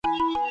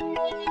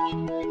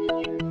Hello,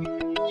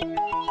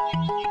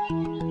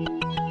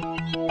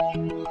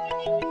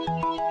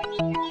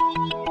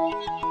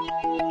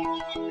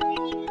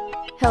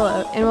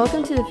 and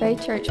welcome to the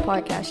Faith Church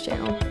podcast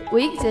channel.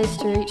 We exist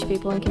to reach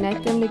people and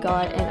connect them to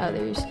God and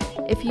others.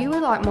 If you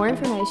would like more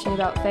information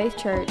about Faith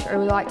Church or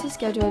would like to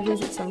schedule a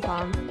visit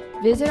sometime,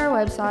 visit our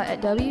website at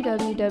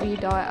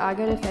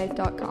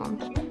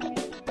www.igotofaith.com.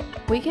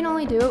 We can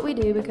only do what we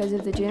do because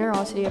of the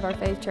generosity of our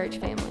Faith Church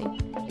family.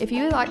 If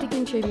you would like to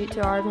contribute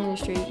to our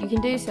ministry, you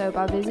can do so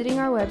by visiting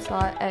our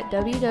website at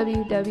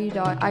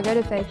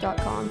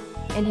www.igotofaith.com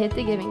and hit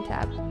the Giving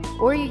tab.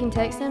 Or you can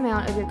text the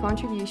amount of your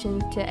contribution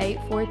to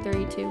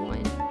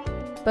 84321.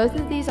 Both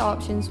of these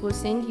options will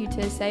send you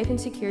to a safe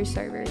and secure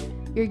server.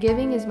 Your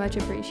giving is much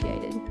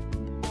appreciated.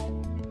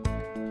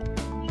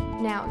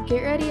 Now,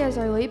 get ready as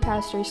our lead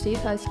pastor, Steve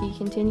Husky,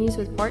 continues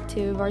with part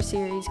 2 of our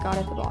series, God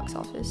at the Box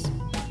Office.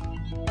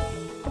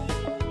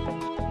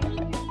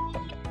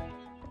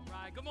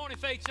 Right. Good morning,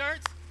 Faith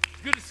Church.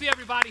 Good to see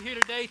everybody here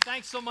today.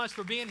 Thanks so much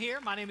for being here.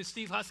 My name is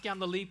Steve Husky. I'm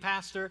the lead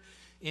pastor.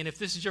 And if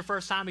this is your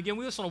first time, again,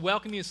 we just want to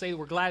welcome you and say that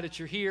we're glad that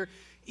you're here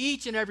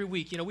each and every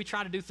week. You know, we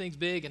try to do things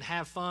big and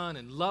have fun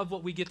and love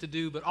what we get to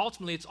do, but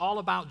ultimately it's all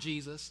about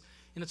Jesus,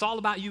 and it's all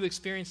about you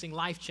experiencing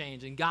life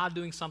change and God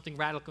doing something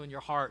radical in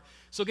your heart.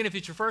 So again, if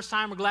it's your first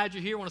time, we're glad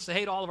you're here. I want to say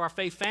hey to all of our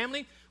faith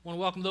family. I want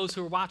to welcome those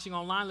who are watching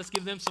online. Let's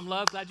give them some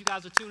love. Glad you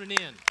guys are tuning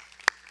in.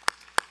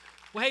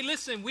 Well, hey,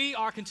 listen, we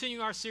are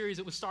continuing our series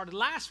that was started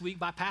last week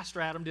by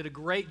Pastor Adam. Did a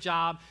great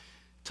job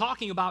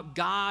talking about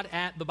God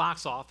at the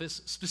box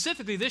office.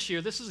 Specifically this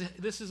year, this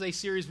is a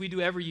series we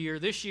do every year.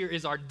 This year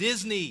is our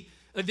Disney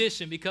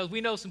edition because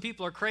we know some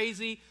people are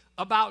crazy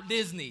about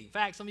Disney. In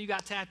fact, some of you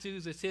got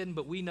tattoos, it's hidden,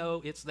 but we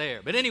know it's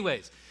there. But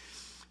anyways,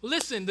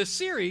 listen, the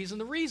series, and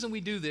the reason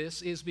we do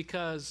this is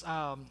because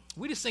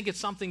we just think it's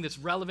something that's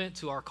relevant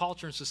to our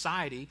culture and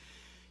society.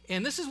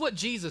 And this is what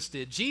Jesus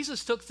did.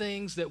 Jesus took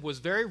things that was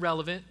very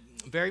relevant,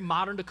 very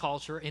modern to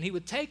culture, and he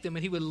would take them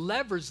and he would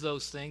leverage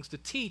those things to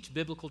teach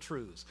biblical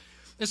truths.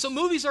 And so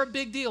movies are a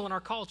big deal in our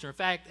culture. In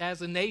fact,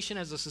 as a nation,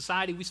 as a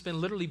society, we spend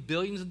literally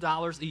billions of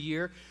dollars a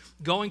year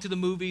going to the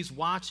movies,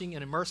 watching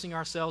and immersing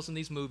ourselves in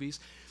these movies.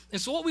 And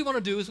so what we want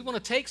to do is we want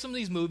to take some of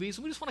these movies,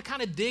 and we just want to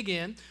kind of dig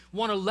in,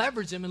 want to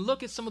leverage them, and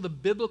look at some of the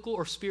biblical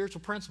or spiritual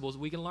principles that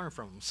we can learn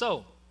from them.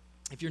 So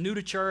if you're new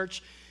to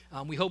church,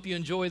 we hope you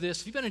enjoy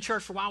this. If you've been in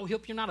church for a while, we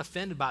hope you're not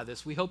offended by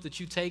this. We hope that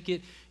you take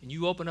it and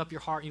you open up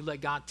your heart and you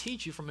let God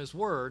teach you from his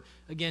word.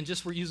 Again,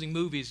 just we're using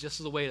movies just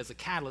as a way, as a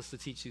catalyst to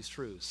teach these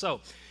truths. So,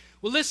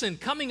 well, listen,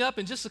 coming up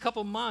in just a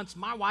couple months,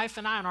 my wife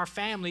and I and our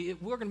family,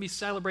 we're going to be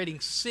celebrating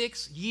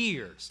 6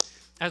 years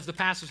as the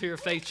pastors here at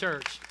Faith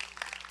Church.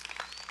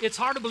 It's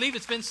hard to believe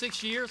it's been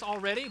 6 years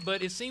already,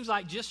 but it seems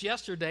like just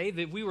yesterday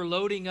that we were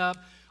loading up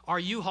our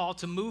U-Haul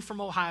to move from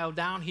Ohio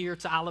down here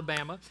to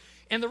Alabama.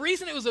 And the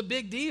reason it was a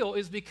big deal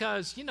is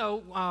because, you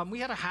know, we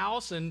had a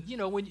house, and, you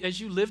know,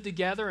 as you live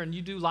together and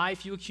you do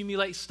life, you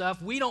accumulate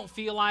stuff. We don't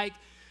feel like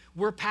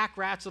we're pack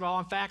rats at all.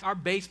 In fact, our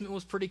basement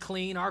was pretty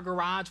clean. Our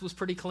garage was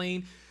pretty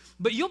clean.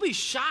 But you'll be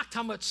shocked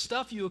how much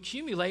stuff you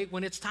accumulate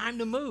when it's time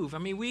to move. I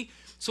mean, we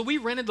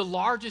rented the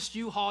largest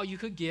U-Haul you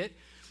could get,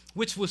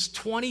 which was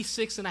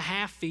 26 and a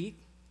half feet.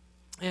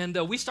 And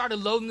we started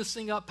loading this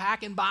thing up,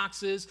 packing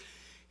boxes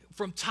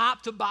from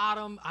top to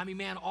bottom. I mean,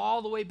 man,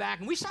 all the way back.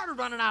 And we started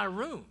running out of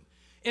room.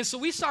 And so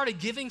we started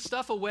giving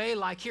stuff away,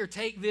 like, here,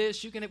 take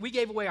this. We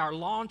gave away our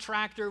lawn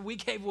tractor. We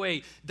gave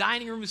away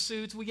dining room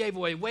suits. We gave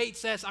away weight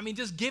sets. I mean,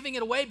 just giving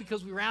it away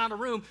because we ran out of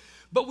room.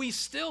 But we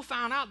still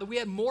found out that we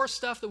had more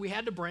stuff that we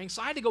had to bring.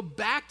 So I had to go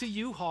back to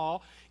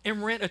U-Haul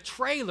and rent a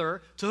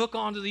trailer to hook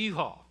onto the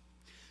U-Haul.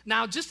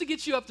 Now, just to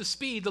get you up to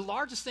speed, the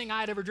largest thing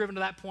I had ever driven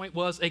to that point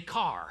was a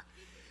car.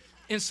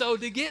 And so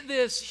to get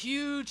this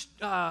huge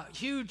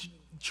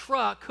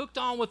truck hooked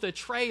on with a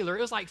trailer,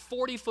 it was like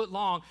 40 foot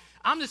long.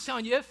 I'm just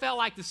telling you, it felt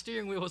like the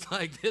steering wheel was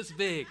like this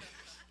big.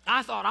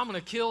 I thought, I'm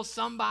going to kill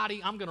somebody.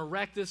 I'm going to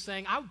wreck this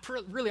thing. I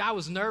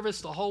was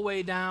nervous the whole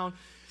way down.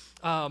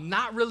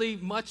 Not really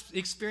much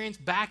experience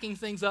backing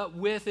things up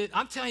with it.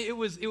 I'm telling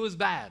you, it was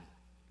bad.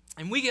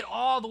 And we get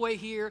all the way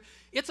here.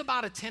 It's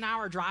about a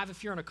 10-hour drive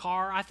if you're in a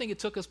car. I think it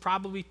took us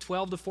probably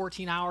 12 to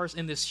 14 hours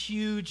in this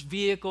huge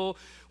vehicle.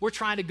 We're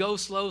trying to go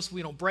slow so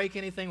we don't break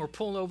anything. We're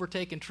pulling over,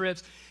 taking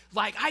trips.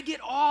 Like, I get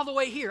all the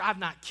way here. I've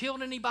not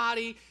killed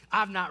anybody.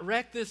 I've not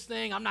wrecked this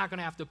thing. I'm not going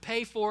to have to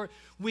pay for it.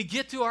 We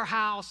get to our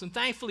house, and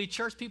thankfully,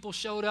 church people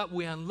showed up.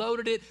 We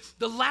unloaded it.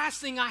 The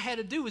last thing I had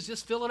to do was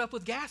just fill it up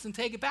with gas and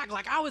take it back.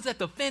 Like, I was at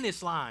the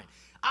finish line.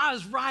 I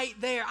was right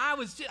there. I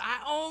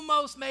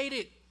almost made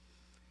it,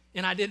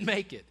 and I didn't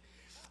make it.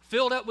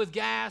 Filled up with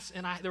gas,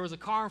 and there was a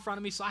car in front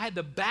of me, so I had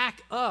to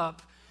back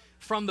up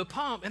from the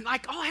pump. And,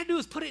 like, all I had to do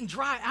was put it in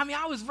drive. I mean,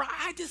 I was right.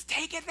 I just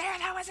take it there.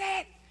 That was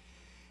it.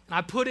 And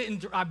I put it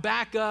in, I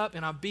back up,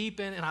 and I'm beeping,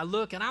 and I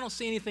look, and I don't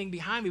see anything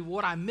behind me. But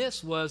what I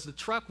missed was the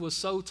truck was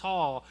so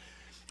tall,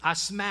 I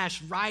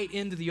smashed right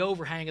into the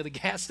overhang of the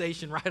gas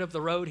station right up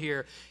the road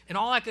here. And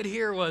all I could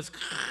hear was,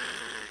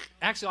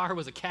 actually all I heard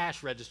was a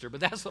cash register, but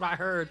that's what I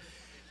heard.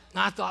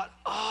 And I thought,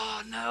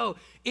 oh no.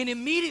 And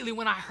immediately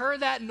when I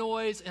heard that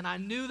noise and I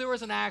knew there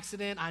was an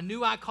accident, I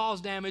knew I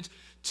caused damage,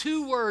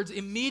 2 words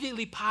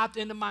immediately popped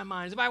into my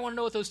mind. Does anybody want to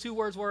know what those 2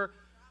 words were?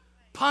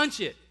 Punch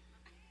it.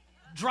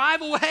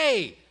 Drive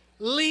away.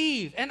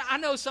 Leave. And I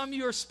know some of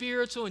you are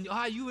spiritual and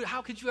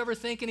how could you ever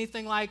think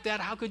anything like that?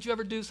 How could you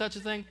ever do such a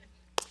thing?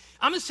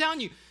 I'm just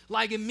telling you,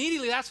 like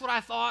immediately that's what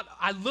I thought.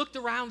 I looked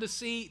around to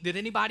see, did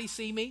anybody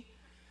see me?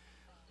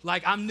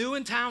 Like I'm new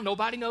in town,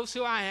 nobody knows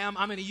who I am.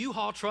 I'm in a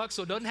U-Haul truck,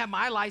 so it doesn't have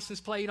my license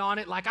plate on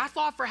it. Like I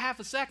thought for half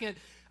a second,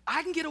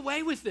 I can get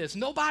away with this.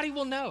 Nobody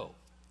will know.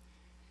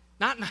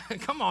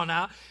 Come on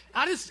now.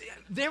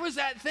 There was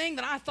that thing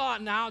that I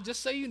thought, now, just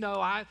so you know,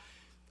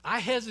 I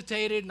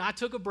hesitated and I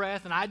took a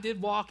breath and I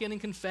did walk in and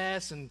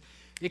confess, and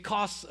it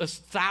cost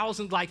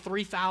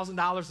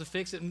 $3,000 to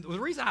fix it. And the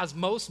reason I was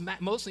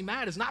mostly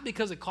mad is not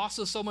because it cost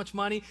us so much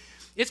money.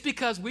 It's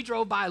because we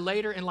drove by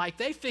later and like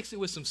they fixed it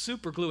with some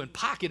super glue and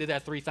pocketed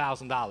that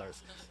 $3,000.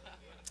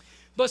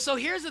 But so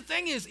here's the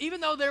thing is,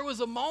 even though there was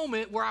a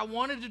moment where I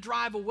wanted to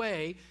drive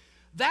away,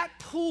 that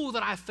pull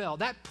that I felt,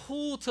 that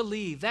pull to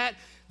leave, that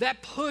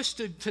push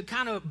to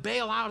kind of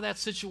bail out of that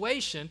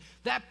situation,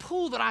 that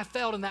pull that I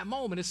felt in that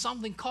moment is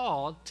something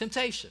called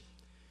temptation.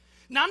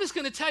 Now, I'm just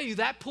going to tell you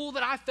that pull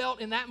that I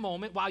felt in that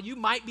moment, while you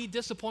might be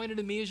disappointed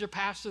in me as your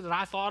pastor that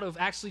I thought of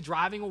actually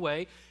driving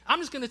away, I'm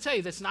just going to tell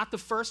you that's not the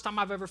first time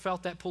I've ever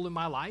felt that pull in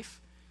my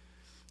life.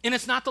 And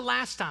it's not the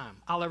last time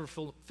I'll ever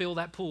feel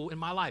that pull in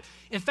my life.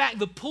 In fact,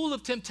 the pull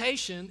of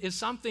temptation is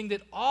something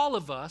that all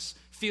of us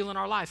feel in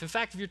our life. In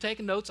fact, if you're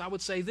taking notes, I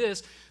would say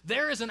this: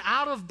 there is an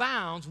out of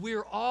bounds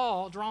we're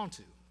all drawn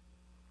to.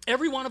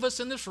 Every one of us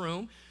in this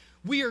room,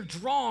 we are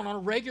drawn on a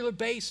regular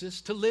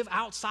basis to live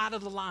outside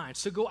of the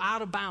lines, to go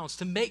out of bounds,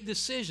 to make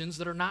decisions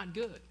that are not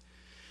good.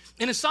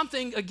 And it's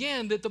something,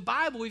 again, that the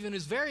Bible even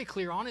is very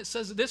clear on. It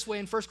says it this way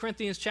in 1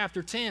 Corinthians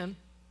chapter 10,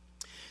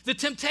 the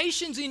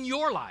temptations in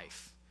your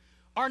life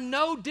are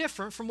no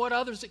different from what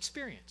others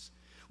experience.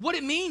 What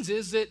it means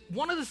is that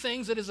one of the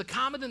things that is a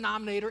common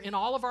denominator in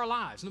all of our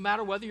lives, no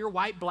matter whether you're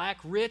white, black,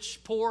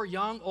 rich, poor,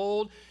 young,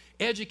 old,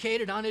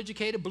 educated,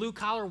 uneducated, blue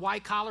collar,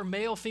 white collar,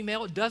 male,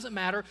 female, it doesn't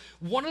matter.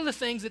 One of the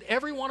things that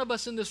every one of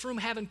us in this room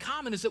have in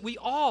common is that we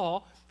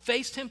all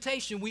face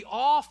temptation. We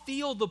all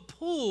feel the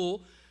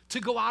pull to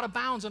go out of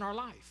bounds in our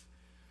life.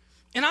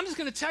 And I'm just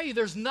going to tell you,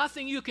 there's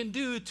nothing you can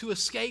do to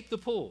escape the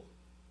pull.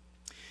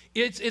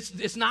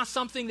 It's not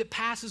something that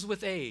passes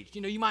with age.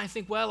 You know, you might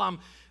think, well,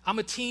 I'm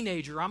a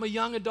teenager, I'm a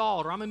young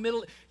adult, or I'm a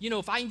middle,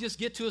 if I can just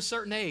get to a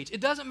certain age. It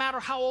doesn't matter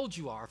how old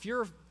you are. If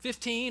you're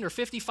 15 or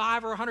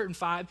 55 or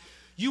 105,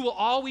 you will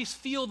always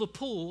feel the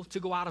pull to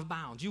go out of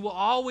bounds. You will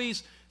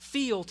always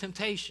feel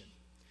temptation.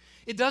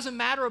 It doesn't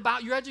matter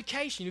about your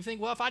education. You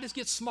think, well, if I just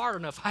get smart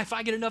enough, if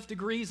I get enough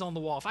degrees on the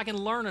wall, if I can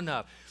learn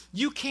enough,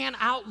 you can't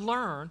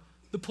outlearn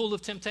the pull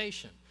of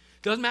temptation.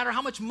 Doesn't matter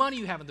how much money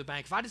you have in the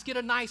bank. If I just get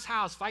a nice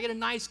house, if I get a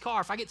nice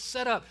car, if I get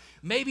set up,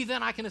 maybe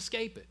then I can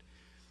escape it.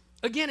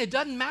 Again, it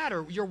doesn't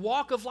matter your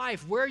walk of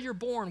life, where you're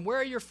born,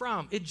 where you're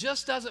from. It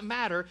just doesn't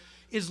matter.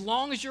 As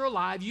long as you're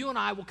alive, you and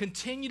I will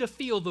continue to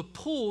feel the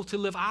pull to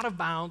live out of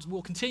bounds.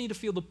 We'll continue to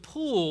feel the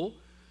pull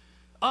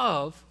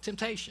of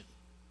temptation.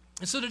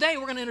 And so today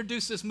we're going to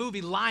introduce this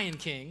movie, Lion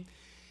King.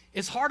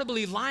 It's hard to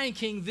believe Lion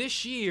King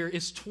this year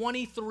is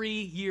 23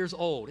 years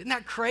old. Isn't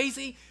that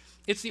crazy?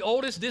 It's the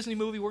oldest Disney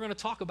movie we're going to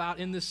talk about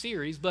in this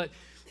series, but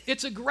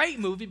it's a great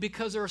movie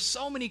because there are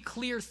so many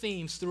clear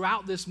themes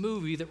throughout this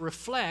movie that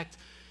reflect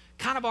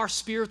kind of our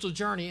spiritual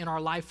journey in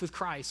our life with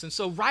Christ. And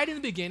so right in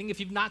the beginning, if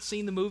you've not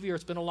seen the movie or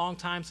it's been a long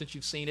time since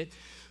you've seen it,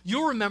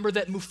 you'll remember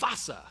that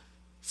Mufasa,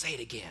 say it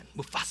again,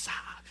 Mufasa,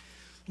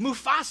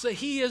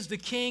 he is the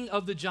king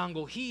of the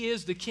jungle. He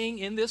is the king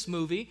in this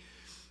movie.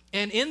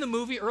 And in the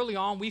movie early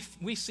on,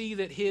 we see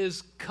that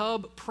his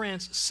cub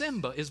prince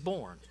Simba is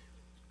born.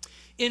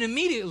 And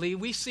immediately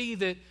we see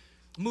that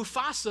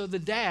Mufasa, the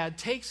dad,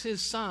 takes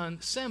his son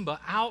Simba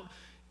out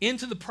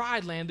into the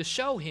Pride Land to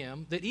show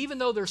him that even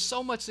though there's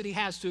so much that he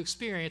has to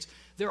experience,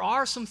 there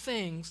are some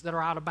things that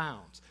are out of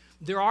bounds.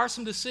 There are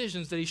some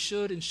decisions that he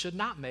should and should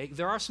not make.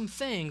 There are some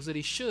things that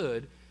he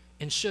should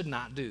and should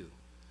not do.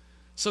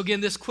 So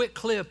again, this quick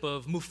clip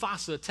of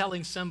Mufasa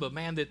telling Simba,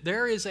 man, that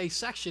there is a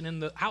section in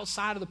the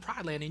outside of the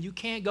Pride Land and you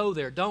can't go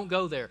there, don't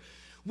go there.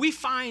 We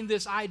find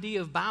this idea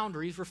of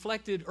boundaries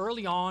reflected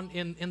early on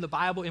in the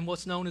Bible in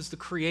what's known as the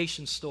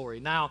creation story.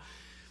 Now,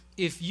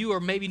 if you are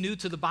maybe new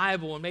to the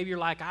Bible and maybe you're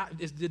like,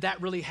 did that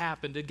really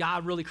happen? Did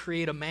God really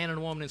create a man and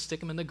a woman and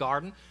stick them in the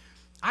garden?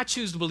 I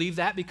choose to believe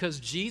that because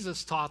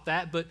Jesus taught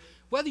that, but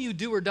whether you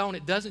do or don't,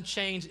 it doesn't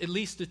change at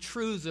least the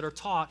truths that are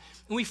taught.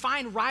 And we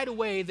find right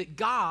away that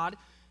God,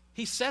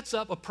 he sets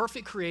up a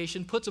perfect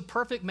creation, puts a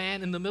perfect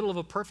man in the middle of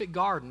a perfect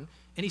garden,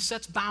 and he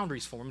sets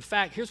boundaries for him. In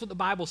fact, here's what the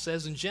Bible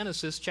says in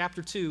Genesis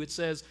chapter 2. It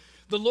says,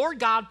 the Lord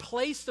God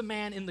placed the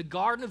man in the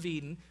Garden of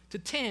Eden to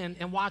tend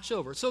and watch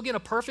over. So again, a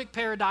perfect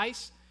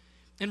paradise.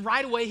 And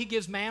right away, he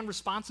gives man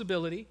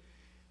responsibility.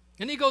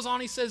 And he goes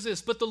on, he says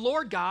this, but the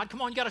Lord God, come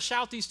on, you got to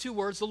shout these two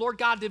words. The Lord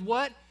God did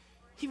what?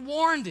 He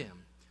warned him.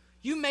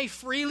 You may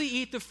freely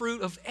eat the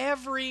fruit of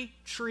every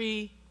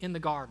tree in the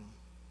garden,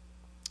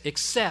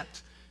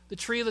 except the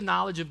tree of the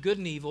knowledge of good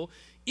and evil.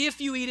 If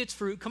you eat its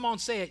fruit, come on,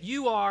 say it,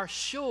 you are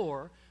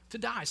sure to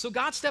die. So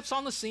God steps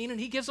on the scene and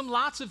he gives them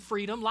lots of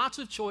freedom, lots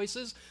of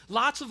choices,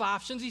 lots of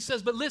options. He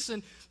says, but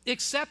listen,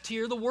 except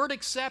here, the word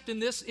except in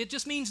this, it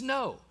just means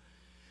no.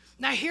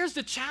 Now here's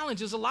the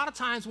challenge is a lot of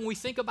times when we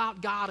think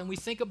about God and we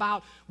think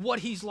about what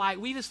he's like,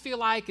 we just feel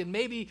like, and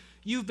maybe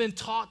you've been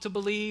taught to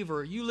believe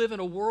or you live in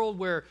a world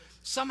where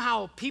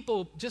somehow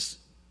people just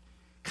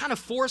kind of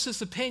force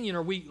this opinion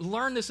or we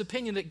learn this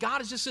opinion that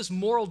God is just this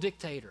moral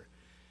dictator.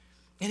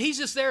 And he's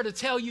just there to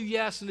tell you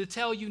yes and to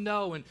tell you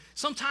no. And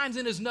sometimes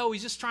in his no,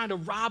 he's just trying to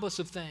rob us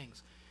of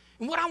things.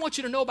 And what I want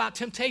you to know about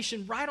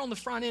temptation right on the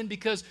front end,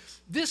 because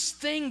this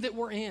thing that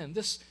we're in,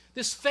 this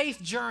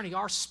faith journey,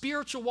 our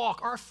spiritual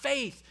walk, our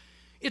faith,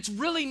 it's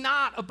really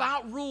not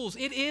about rules.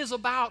 It is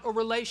about a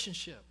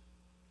relationship.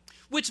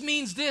 Which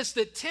means this,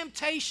 that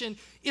temptation,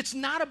 it's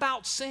not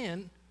about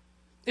sin.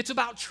 It's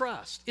about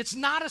trust. It's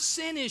not a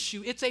sin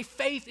issue. It's a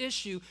faith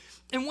issue.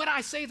 And when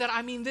I say that,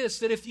 I mean this,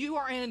 that if you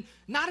are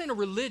not in a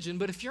religion,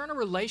 but if you're in a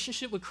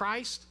relationship with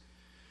Christ,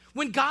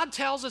 when God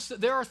tells us that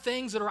there are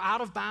things that are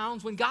out of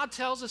bounds, when God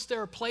tells us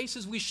there are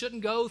places we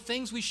shouldn't go,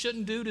 things we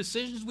shouldn't do,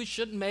 decisions we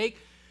shouldn't make,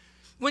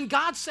 when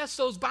God sets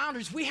those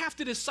boundaries, we have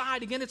to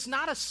decide, again, it's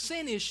not a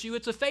sin issue,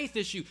 it's a faith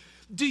issue.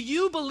 Do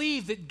you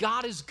believe that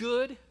God is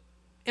good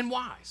and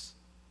wise?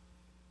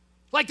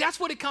 Like that's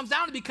what it comes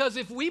down to, because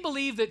if we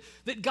believe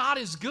that God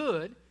is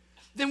good,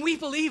 then we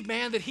believe,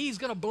 man, that he's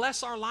going to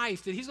bless our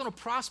life, that he's going to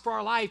prosper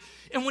our life.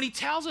 And when he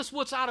tells us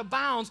what's out of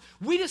bounds,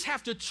 we just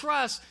have to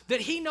trust that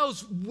he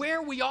knows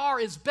where we are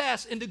is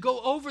best, and to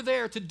go over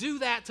there, to do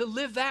that, to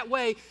live that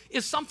way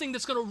is something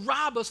that's going to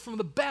rob us from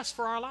the best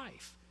for our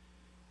life.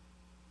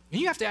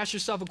 And you have to ask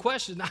yourself a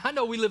question. Now, I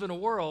know we live in a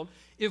world,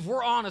 if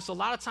we're honest, a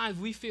lot of times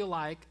we feel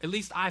like, at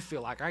least I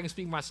feel like, I can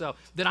speak for myself,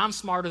 that I'm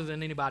smarter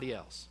than anybody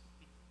else.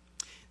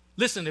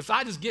 Listen, if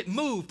I just get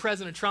moved,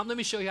 President Trump, let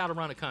me show you how to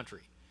run a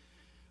country.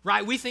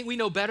 Right? We think we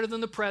know better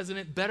than the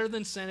president, better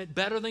than Senate,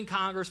 better than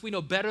Congress. We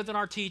know better than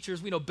our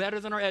teachers. We know better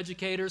than our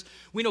educators.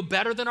 We know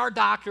better than our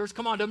doctors.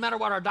 Come on, doesn't matter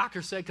what our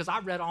doctor said, because I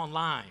read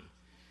online.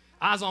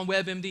 I was on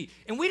WebMD.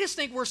 And we just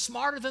think we're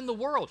smarter than the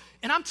world.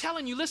 And I'm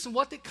telling you, listen,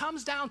 what it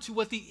comes down to,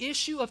 what the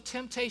issue of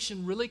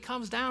temptation really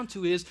comes down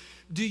to is,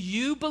 do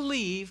you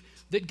believe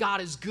that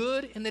God is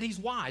good and that he's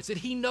wise, that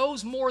he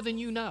knows more than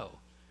you know?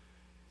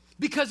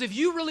 Because if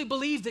you really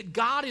believe that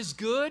God is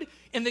good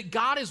and that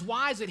God is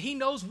wise, that he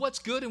knows what's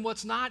good and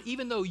what's not,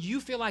 even though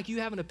you feel like you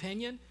have an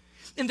opinion,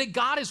 and that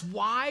God is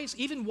wise,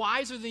 even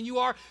wiser than you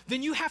are,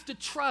 then you have to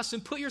trust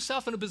and put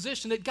yourself in a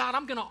position that, God,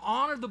 I'm going to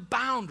honor the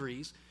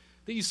boundaries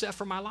that you set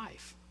for my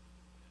life.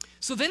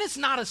 So then it's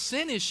not a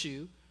sin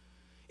issue.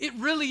 It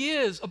really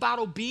is about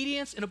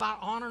obedience and about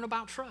honor and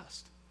about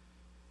trust.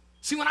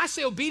 See, when I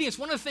say obedience,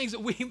 one of the things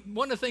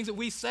that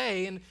we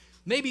say, and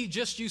maybe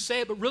just you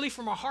say it, but really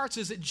from our hearts,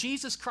 is that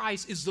Jesus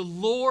Christ is the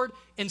Lord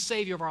and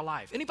Savior of our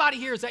life. Anybody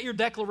here, is that your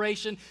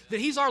declaration, that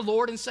he's our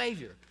Lord and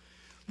Savior?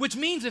 Which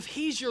means if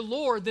he's your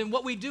Lord, then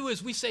what we do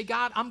is we say,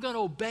 God, I'm going to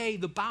obey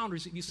the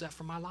boundaries that you set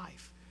for my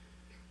life.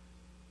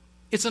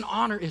 It's an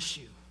honor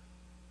issue.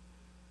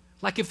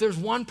 Like if there's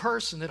one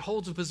person that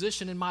holds a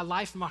position in my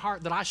life and my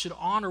heart that I should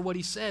honor what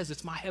he says,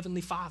 it's my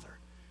Heavenly Father.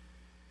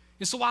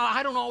 And so while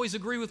I don't always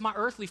agree with my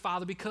earthly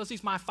father, because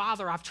he's my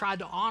father, I've tried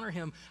to honor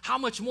him. How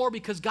much more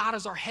because God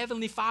is our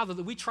Heavenly Father,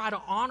 that we try to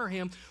honor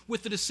him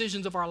with the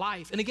decisions of our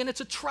life. And again,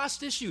 it's a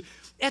trust issue.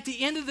 At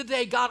the end of the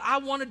day, God, I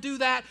want to do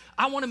that.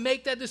 I want to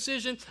make that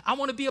decision. I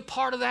want to be a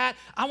part of that.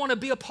 I want to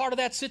be a part of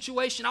that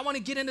situation. I want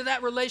to get into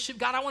that relationship.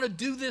 God, I want to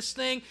do this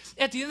thing.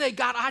 At the end of the day,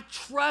 God, I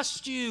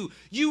trust you.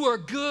 You are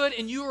good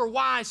and you are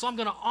wise, so I'm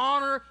going to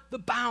honor the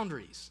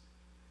boundaries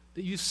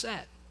that you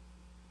set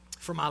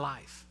for my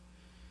life.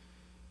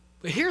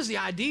 But here's the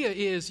idea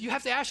is you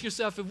have to ask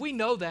yourself, if we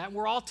know that, and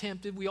we're all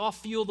tempted, we all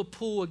feel the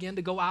pull again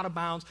to go out of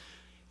bounds,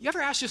 you ever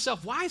ask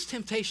yourself, why is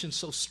temptation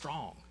so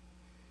strong?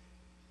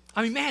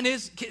 I mean, man,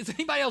 is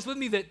anybody else with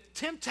me that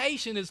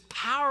temptation is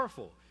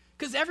powerful?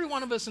 Because every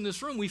one of us in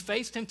this room, we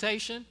face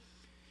temptation.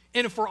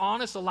 And if we're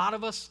honest, a lot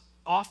of us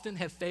often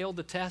have failed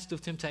the test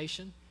of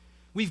temptation.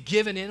 We've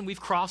given in,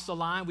 we've crossed the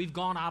line, we've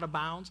gone out of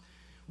bounds.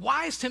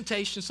 Why is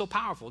temptation so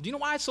powerful? Do you know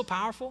why it's so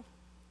powerful?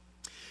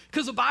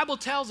 Because the Bible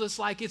tells us,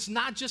 like, it's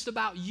not just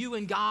about you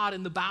and God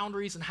and the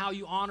boundaries and how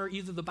you honor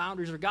either the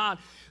boundaries or God.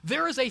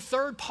 There is a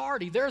third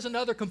party. There is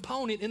another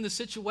component in the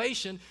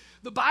situation.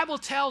 The Bible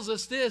tells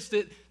us this,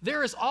 that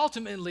there is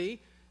ultimately,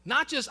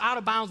 not just out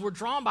of bounds we're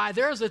drawn by,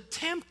 there is a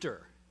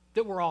tempter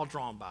that we're all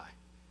drawn by.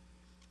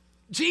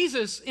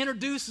 Jesus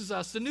introduces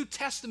us, the New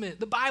Testament,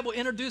 the Bible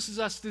introduces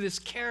us to this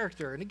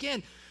character. And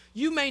again,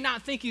 you may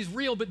not think he's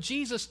real, but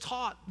Jesus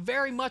taught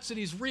very much that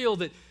he's real,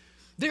 that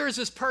there is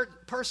this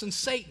person,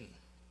 Satan.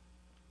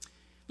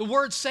 The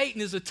word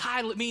Satan is a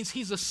title. It means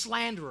he's a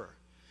slanderer.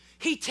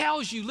 He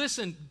tells you,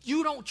 listen,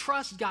 you don't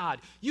trust God.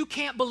 You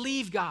can't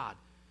believe God.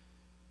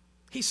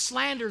 He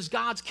slanders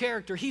God's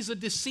character. He's a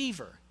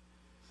deceiver.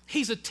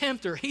 He's a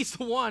tempter. He's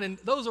the one. And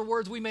those are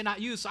words we may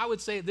not use. So I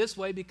would say it this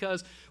way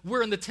because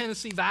we're in the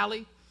Tennessee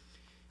Valley.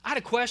 I had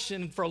a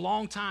question for a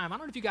long time. I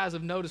don't know if you guys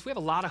have noticed, we have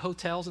a lot of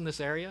hotels in this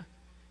area.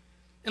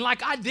 And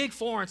like, I dig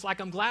Florence, like,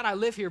 I'm glad I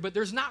live here, but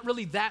there's not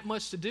really that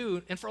much to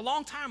do. And for a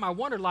long time, I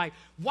wondered, like,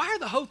 why are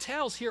the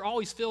hotels here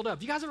always filled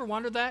up? You guys ever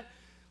wondered that?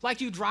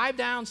 Like, you drive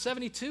down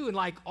 72 and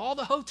like all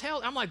the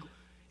hotels, I'm like,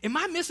 am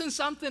I missing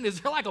something? Is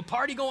there like a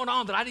party going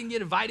on that I didn't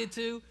get invited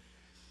to?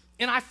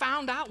 And I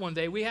found out one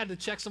day, we had to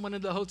check someone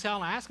into the hotel,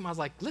 and I asked them, I was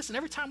like, listen,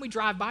 every time we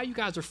drive by, you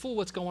guys are full,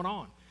 what's going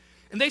on?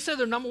 And they said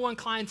their number one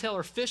clientele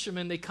are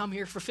fishermen. They come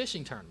here for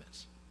fishing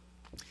tournaments.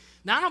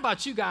 Now, I don't know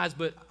about you guys,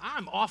 but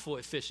I'm awful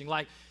at fishing.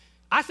 Like,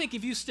 I think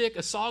if you stick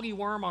a soggy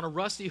worm on a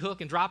rusty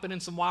hook and drop it in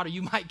some water,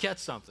 you might catch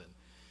something,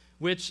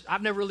 which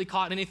I've never really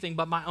caught anything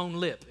but my own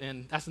lip,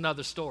 and that's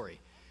another story.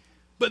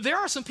 But there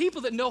are some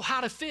people that know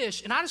how to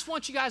fish, and I just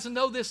want you guys to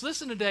know this.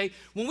 Listen today,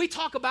 when we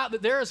talk about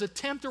that there is a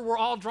tempter we're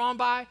all drawn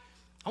by,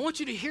 I want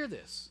you to hear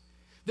this.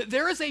 That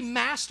there is a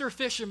master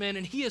fisherman,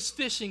 and he is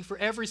fishing for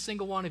every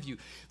single one of you.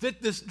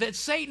 That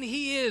Satan,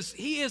 he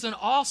is an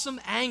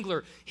awesome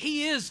angler.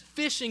 He is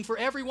fishing for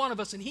every one of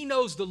us, and he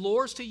knows the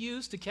lures to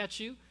use to catch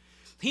you.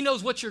 He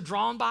knows what you're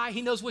drawn by.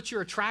 He knows what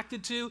you're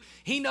attracted to.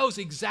 He knows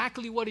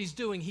exactly what he's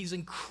doing. He's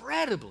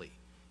incredibly,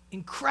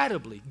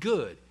 incredibly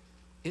good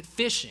at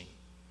fishing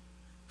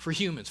for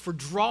humans, for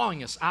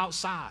drawing us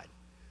outside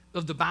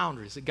of the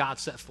boundaries that God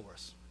set for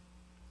us.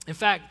 In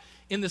fact,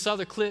 in this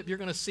other clip, you're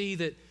going to see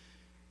that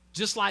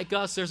just like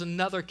us, there's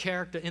another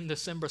character in the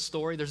Simba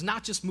story. There's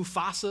not just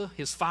Mufasa,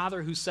 his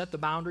father, who set the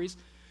boundaries,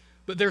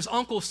 but there's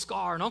Uncle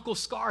Scar. And Uncle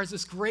Scar is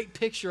this great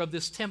picture of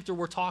this tempter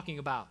we're talking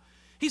about.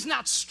 He's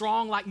not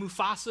strong like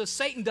Mufasa.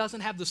 Satan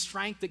doesn't have the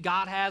strength that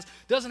God has,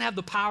 doesn't have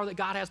the power that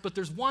God has, but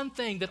there's one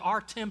thing that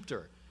our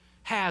tempter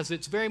has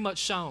that's very much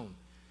shown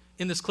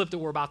in this clip that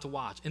we're about to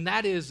watch, and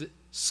that is that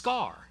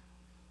Scar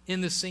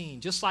in this scene,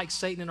 just like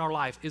Satan in our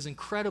life, is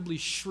incredibly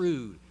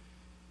shrewd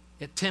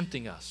at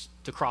tempting us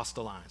to cross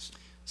the lines.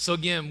 So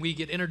again, we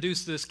get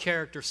introduced to this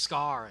character,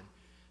 Scar. And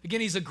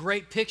again, he's a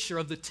great picture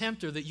of the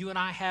tempter that you and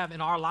I have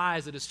in our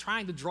lives that is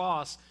trying to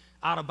draw us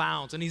out of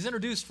bounds. And he's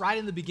introduced right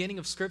in the beginning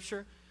of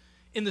Scripture.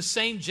 In the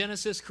same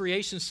Genesis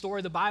creation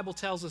story, the Bible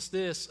tells us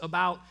this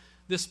about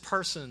this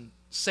person,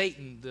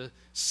 Satan, the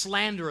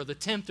slanderer, the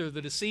tempter,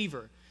 the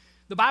deceiver.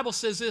 The Bible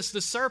says this, the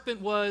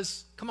serpent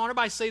was, come on,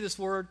 everybody say this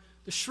word,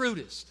 the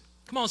shrewdest.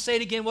 Come on, say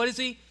it again. What is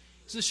he?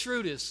 He's the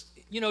shrewdest.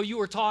 You know, you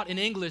were taught in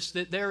English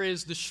that there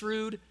is the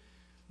shrewd,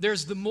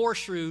 there's the more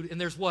shrewd, and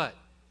there's what?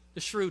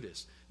 The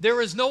shrewdest.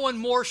 There is no one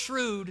more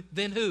shrewd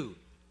than who?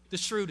 The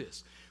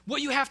shrewdest.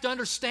 What you have to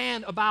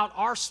understand about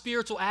our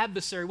spiritual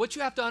adversary, what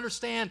you have to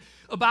understand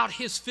about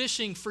his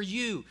fishing for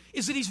you,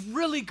 is that he's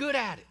really good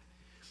at it.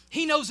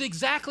 He knows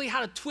exactly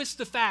how to twist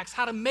the facts,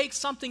 how to make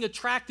something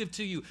attractive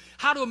to you,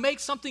 how to make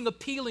something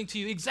appealing to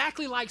you,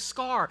 exactly like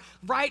Scar,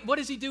 right? What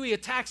does he do? He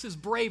attacks his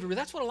bravery.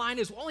 That's what a lion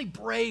is. Only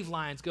brave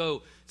lions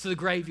go to the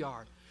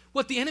graveyard.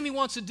 What the enemy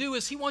wants to do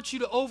is he wants you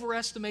to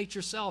overestimate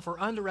yourself or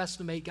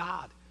underestimate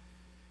God.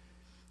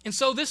 And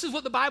so this is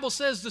what the Bible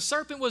says. The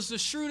serpent was the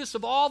shrewdest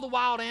of all the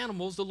wild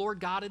animals the Lord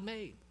God had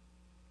made.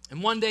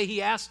 And one day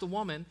he asked the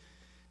woman,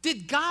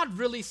 did God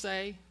really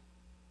say?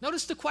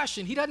 Notice the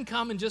question. He doesn't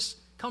come and just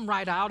come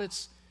right out.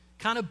 It's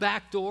kind of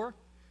backdoor.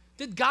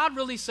 Did God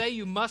really say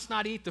you must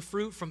not eat the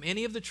fruit from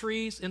any of the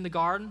trees in the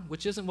garden,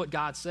 which isn't what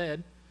God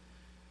said?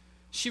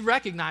 She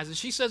recognizes.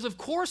 She says, of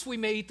course we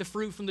may eat the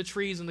fruit from the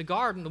trees in the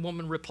garden, the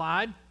woman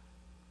replied.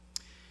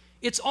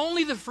 It's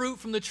only the fruit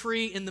from the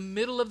tree in the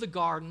middle of the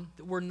garden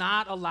that we're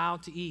not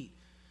allowed to eat.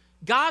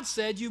 God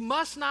said you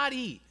must not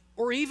eat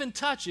or even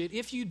touch it.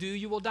 If you do,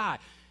 you will die.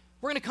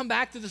 We're going to come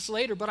back to this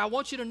later, but I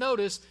want you to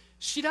notice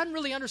she doesn't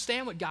really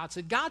understand what God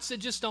said. God said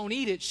just don't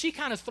eat it. She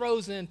kind of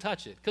throws in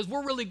touch it because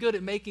we're really good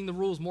at making the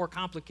rules more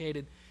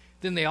complicated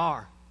than they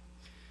are.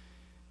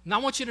 And I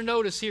want you to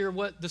notice here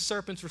what the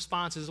serpent's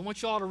response is. I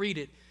want you all to read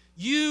it.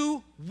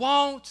 You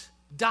won't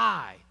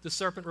die, the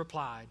serpent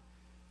replied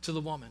to the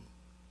woman.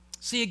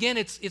 See, again,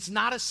 it's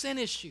not a sin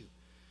issue.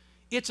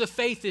 It's a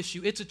faith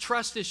issue. It's a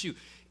trust issue.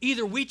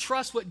 Either we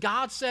trust what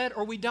God said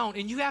or we don't.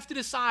 And you have to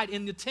decide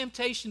in the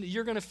temptation that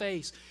you're going to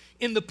face,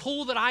 in the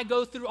pool that I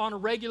go through on a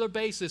regular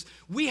basis,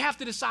 we have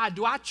to decide,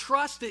 do I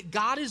trust that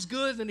God is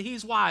good and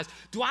he's wise?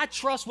 Do I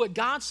trust what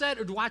God said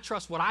or do I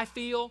trust what I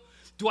feel?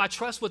 Do I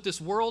trust what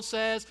this world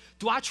says?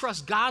 Do I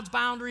trust God's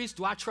boundaries?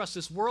 Do I trust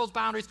this world's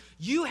boundaries?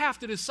 You have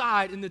to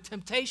decide in the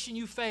temptation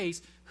you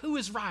face, who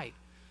is right?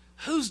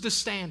 Who's the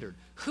standard?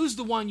 Who's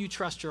the one you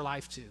trust your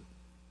life to?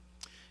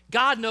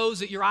 God knows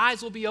that your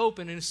eyes will be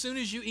open, and as soon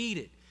as you eat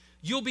it,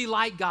 you'll be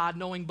like God,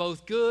 knowing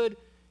both good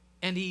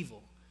and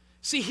evil.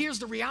 See, here's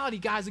the reality,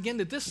 guys, again,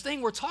 that this thing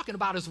we're talking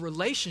about is a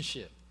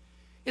relationship.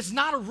 It's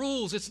not a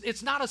rules.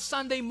 It's not a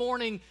Sunday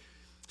morning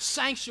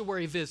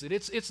sanctuary visit.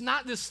 It's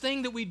not this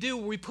thing that we do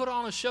where we put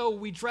on a show,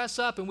 we dress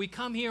up, and we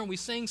come here and we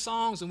sing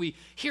songs, and we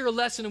hear a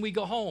lesson, and we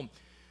go home.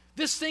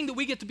 This thing that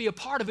we get to be a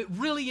part of, it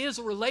really is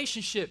a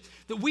relationship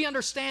that we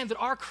understand that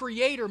our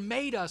Creator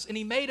made us, and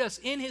He made us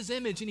in His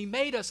image, and He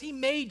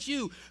made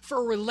you for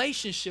a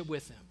relationship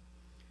with Him.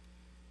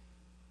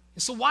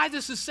 So why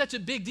this is such a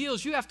big deal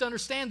is you have to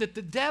understand that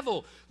the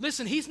devil,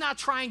 listen, he's not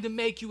trying to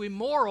make you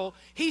immoral.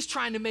 He's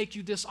trying to make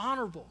you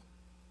dishonorable.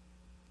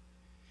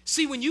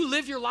 See, when you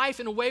live your life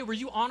in a way where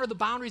you honor the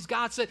boundaries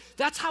God said,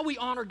 that's how we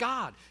honor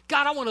God.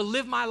 God, I want to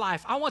live my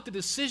life. I want the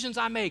decisions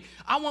I make.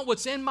 I want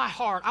what's in my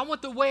heart. I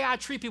want the way I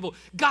treat people.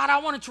 God, I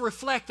want it to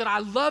reflect that I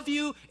love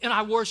you and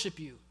I worship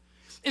you.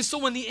 And so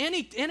when the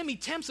enemy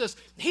tempts us,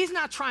 he's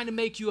not trying to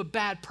make you a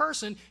bad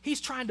person.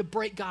 He's trying to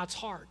break God's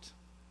heart.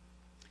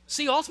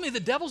 See, ultimately,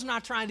 the devil's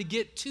not trying to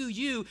get to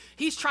you.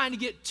 He's trying to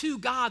get to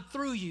God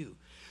through you.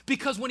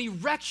 Because when he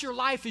wrecks your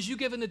life as you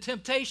give in to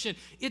temptation,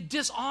 it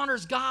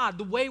dishonors God.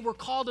 The way we're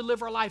called to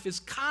live our life is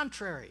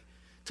contrary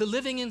to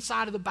living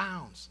inside of the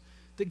bounds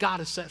that God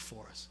has set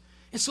for us.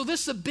 And so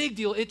this is a big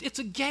deal. It's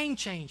a game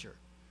changer.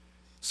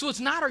 So it's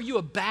not, are you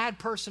a bad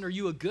person or are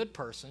you a good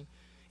person?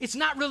 It's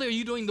not really, are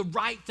you doing the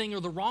right thing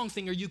or the wrong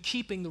thing? Are you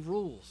keeping the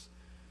rules?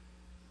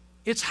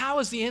 It's how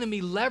is the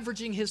enemy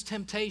leveraging his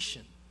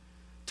temptation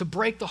to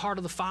break the heart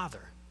of the Father?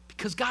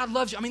 Because God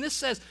loves you. I mean,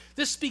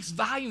 this speaks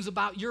volumes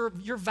about your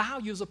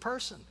value as a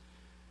person.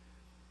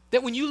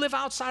 That when you live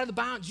outside of the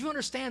bounds, you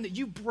understand that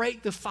you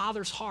break the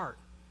Father's heart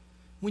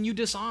when you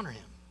dishonor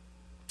him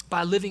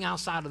by living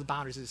outside of the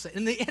boundaries.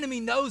 And the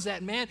enemy knows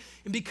that, man.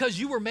 And because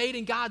you were made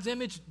in God's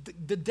image,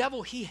 the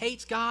devil, he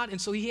hates God,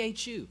 and so he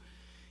hates you.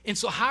 And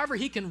so however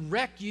he can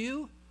wreck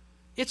you,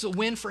 it's a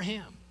win for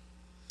him.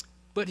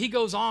 But he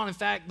goes on, in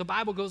fact, the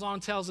Bible goes on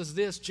and tells us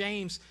this,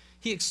 James,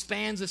 he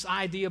expands this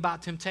idea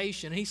about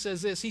temptation. And he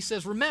says this, he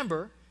says,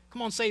 remember,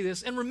 come on, say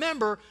this, and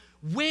remember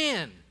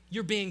when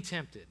you're being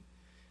tempted.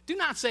 Do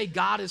not say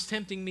God is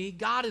tempting me.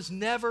 God is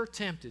never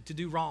tempted to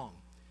do wrong.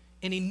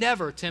 And he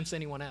never tempts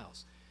anyone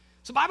else.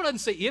 So the Bible doesn't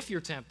say if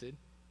you're tempted.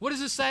 What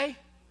does it say?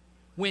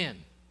 When.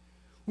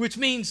 Which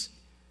means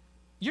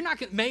you're not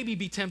going to maybe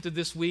be tempted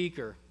this week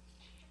or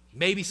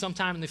maybe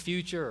sometime in the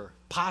future or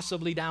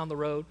possibly down the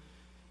road.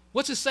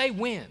 What's it say?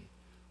 When.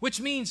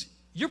 Which means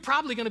you're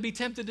probably going to be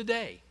tempted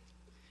today.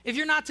 If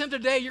you're not tempted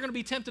today, you're going to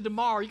be tempted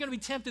tomorrow. You're going to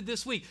be tempted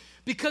this week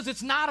because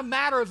it's not a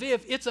matter of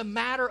if, it's a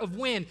matter of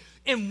when.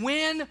 And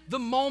when the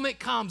moment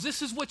comes,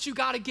 this is what you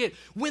got to get.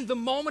 When the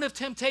moment of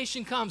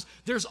temptation comes,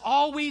 there's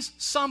always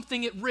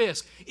something at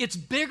risk. It's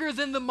bigger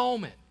than the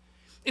moment.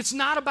 It's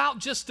not about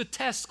just the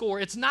test score.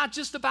 It's not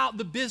just about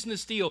the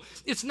business deal.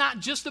 It's not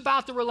just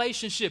about the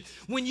relationship.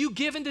 When you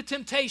give into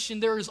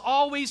temptation, there is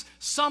always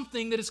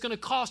something that it's going to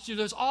cost you.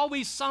 There's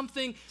always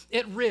something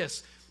at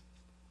risk.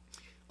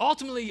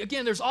 Ultimately,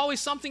 again, there's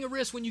always something at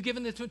risk when you give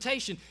in to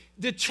temptation.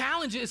 The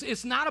challenge is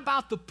it's not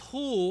about the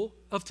pull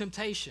of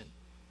temptation.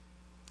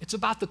 It's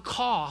about the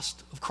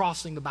cost of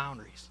crossing the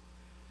boundaries.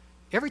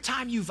 Every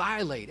time you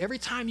violate, every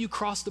time you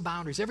cross the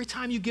boundaries, every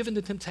time you give in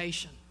to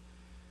temptation,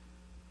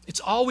 it's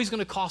always going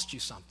to cost you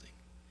something.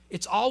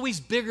 It's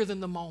always bigger than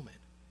the moment.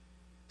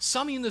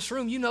 Some of you in this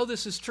room, you know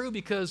this is true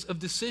because of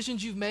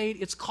decisions you've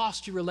made. It's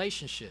cost you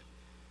relationship.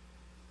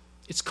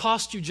 It's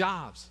cost you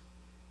jobs.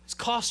 It's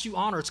cost you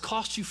honor. It's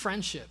cost you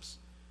friendships.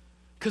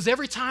 Because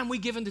every time we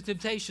give into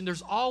temptation,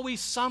 there's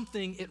always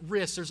something at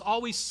risk. There's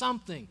always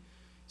something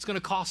it's going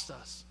to cost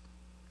us.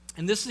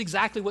 And this is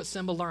exactly what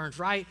Simba learns,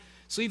 right?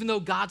 So even though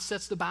God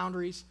sets the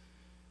boundaries,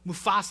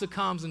 Mufasa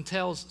comes and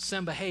tells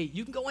Simba, hey,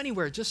 you can go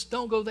anywhere, just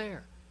don't go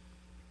there.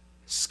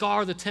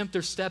 Scar the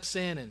tempter steps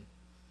in and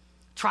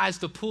tries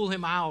to pull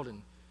him out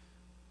and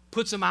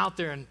puts him out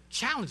there and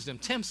challenges him,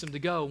 tempts him to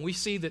go. And we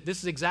see that this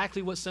is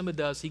exactly what Simba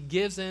does. He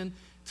gives in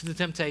to the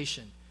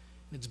temptation.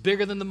 It's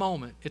bigger than the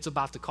moment. It's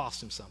about to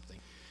cost him something.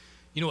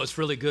 You know what's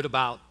really good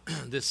about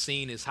this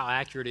scene is how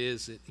accurate it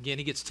is. Again,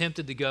 he gets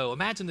tempted to go.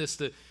 Imagine this,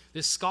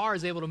 this Scar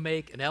is able to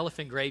make an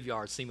elephant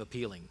graveyard seem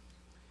appealing.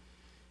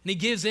 And he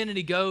gives in and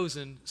he goes.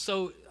 And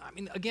so, I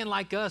mean, again,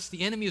 like us,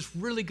 the enemy is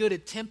really good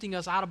at tempting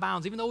us out of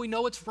bounds. Even though we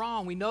know it's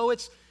wrong, we know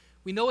it's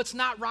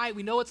not right,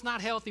 we know it's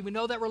not healthy, we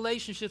know that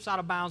relationship's out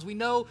of bounds, we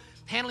know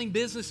handling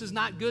business is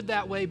not good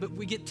that way, but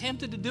we get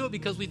tempted to do it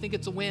because we think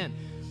it's a win.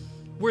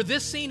 Where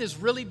this scene is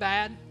really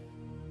bad,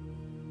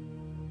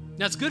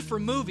 now it's good for a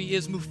movie,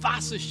 is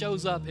Mufasa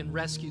shows up and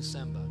rescues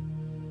Simba.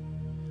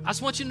 I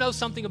just want you to know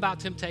something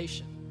about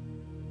temptation.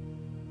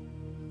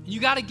 You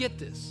got to get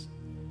this.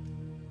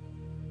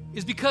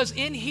 Is because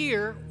in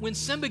here, when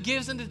Simba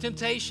gives into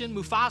temptation,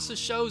 Mufasa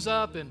shows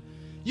up and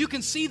you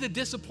can see the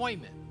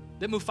disappointment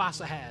that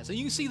Mufasa has. And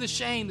you can see the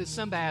shame that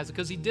Simba has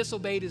because he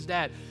disobeyed his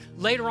dad.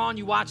 Later on,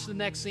 you watch the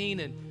next scene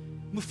and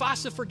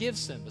Mufasa forgives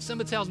Simba.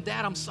 Simba tells him,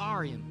 Dad, I'm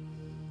sorry. And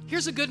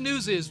here's the good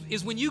news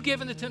is when you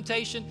give into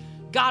temptation,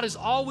 God is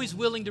always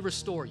willing to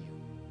restore you.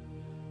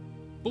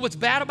 But what's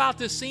bad about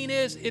this scene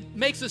is it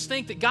makes us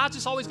think that God's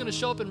just always going to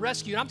show up and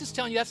rescue you. And I'm just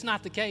telling you that's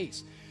not the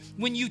case.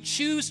 When you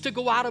choose to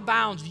go out of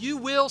bounds, you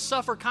will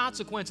suffer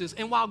consequences.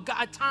 And while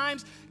at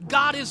times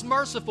God is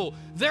merciful,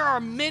 there are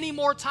many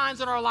more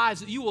times in our lives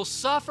that you will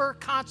suffer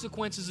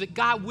consequences that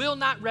God will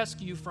not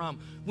rescue you from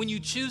when you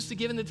choose to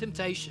give in to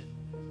temptation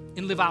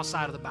and live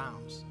outside of the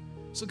bounds.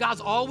 So God's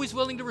always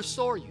willing to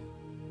restore you.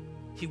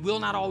 He will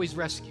not always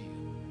rescue you.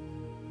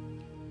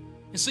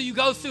 And so you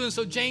go through, and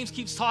so James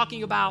keeps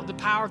talking about the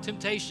power of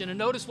temptation. And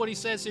notice what he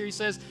says here. He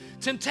says,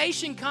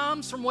 temptation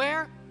comes from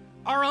where?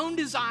 Our own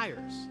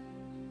desires.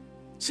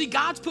 See,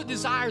 God's put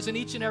desires in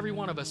each and every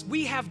one of us.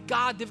 We have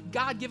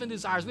God-given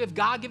desires. We have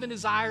God-given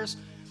desires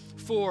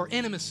for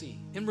intimacy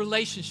and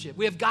relationship.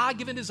 We have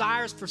God-given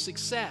desires for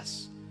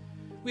success.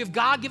 We have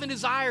God-given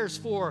desires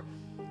for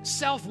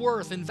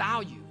self-worth and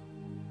value.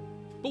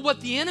 But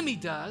what the enemy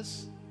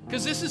does,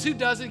 because this is who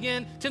does it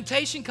again,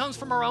 temptation comes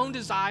from our own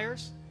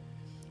desires,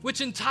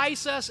 which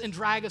entice us and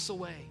drag us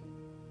away.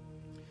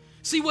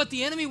 See, what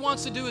the enemy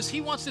wants to do is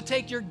he wants to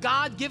take your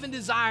God-given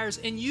desires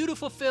and you to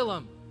fulfill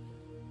them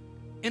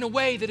in a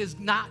way that is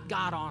not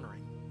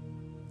God-honoring.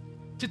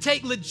 To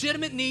take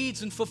legitimate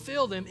needs and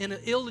fulfill them in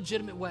an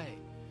illegitimate way.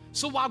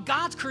 So while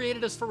God's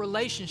created us for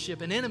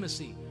relationship and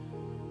intimacy,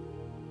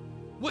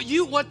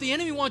 what the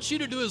enemy wants you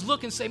to do is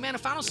look and say, man,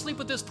 if I don't sleep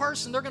with this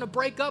person, they're going to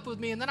break up with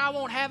me, and then I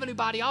won't have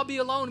anybody. I'll be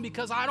alone, and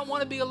because I don't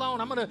want to be alone,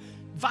 I'm going to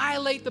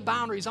violate the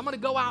boundaries. I'm going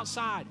to go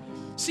outside.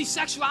 See,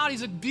 sexuality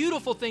is a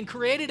beautiful thing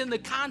created in the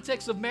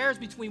context of marriage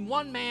between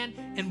one man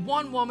and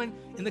one woman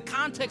in the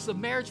context of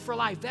marriage for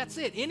life. That's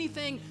it.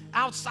 Anything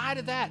outside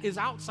of that is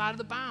outside of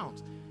the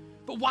bounds.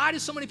 But why do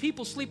so many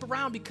people sleep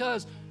around?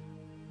 Because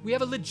we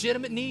have a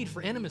legitimate need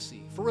for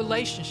intimacy, for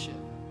relationship,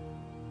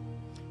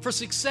 for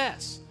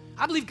success.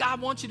 I believe God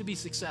wants you to be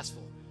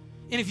successful.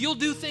 And if you'll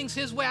do things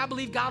His way, I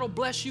believe God will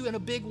bless you in a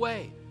big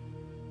way.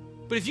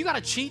 But if you got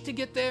to cheat to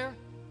get there,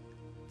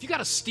 if you got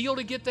to steal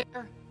to get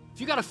there,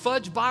 if you got to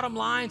fudge bottom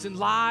lines and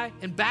lie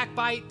and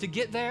backbite to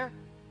get there,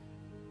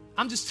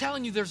 I'm just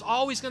telling you, there's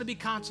always going to be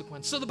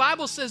consequence. So the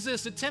Bible says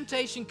this, that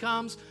temptation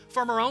comes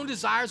from our own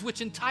desires,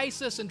 which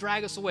entice us and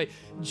drag us away.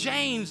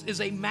 James is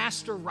a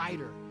master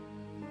writer.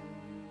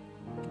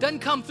 It doesn't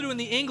come through in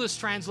the English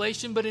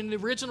translation, but in the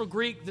original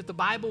Greek that the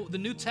Bible, the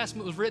New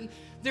Testament was written,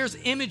 there's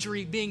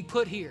imagery being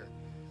put here.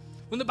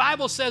 When the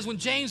Bible says, when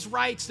James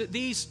writes that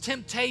these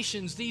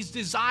temptations, these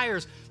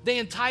desires, they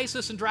entice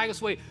us and drag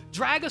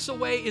us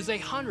away is a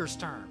hunter's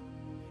term.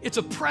 It's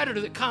a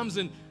predator that comes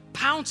and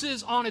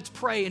pounces on its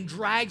prey and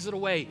drags it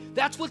away.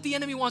 That's what the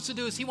enemy wants to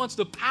do, is he wants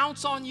to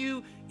pounce on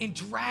you and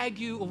drag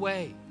you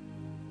away.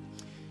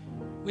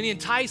 When he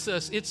entices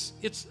us,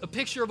 it's a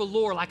picture of a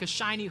lure, like a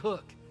shiny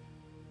hook.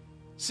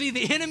 See,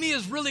 the enemy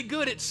is really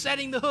good at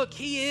setting the hook.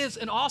 He is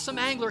an awesome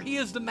angler. He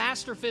is the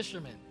master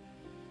fisherman.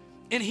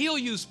 And he'll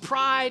use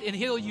pride, and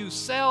he'll use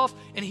self,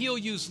 and he'll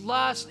use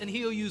lust, and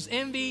he'll use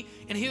envy,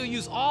 and he'll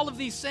use all of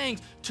these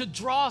things to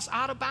draw us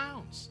out of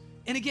bounds.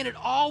 And again, it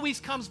always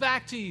comes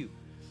back to you.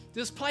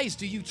 This place,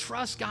 do you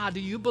trust God? Do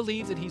you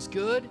believe that He's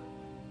good?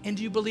 And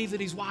do you believe that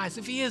He's wise?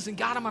 If He is, then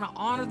God, I'm going to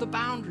honor the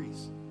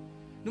boundaries.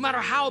 No matter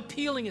how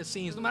appealing it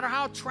seems, no matter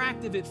how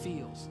attractive it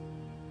feels.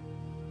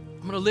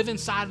 I'm going to live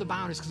inside the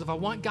boundaries, because if I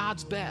want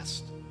God's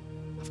best,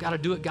 I've got to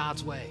do it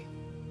God's way.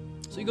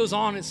 So he goes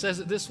on and says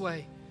it this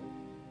way.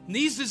 And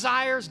these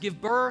desires give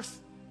birth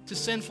to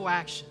sinful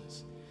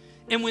actions.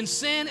 And when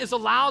sin is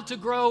allowed to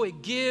grow,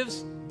 it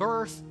gives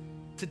birth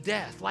to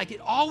death. Like,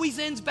 it always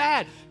ends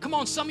bad. Come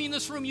on, some of you in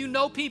this room, you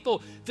know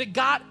people that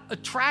got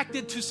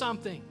attracted to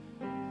something.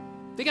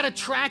 They got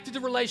attracted to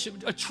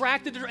relationship,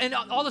 and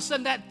all of a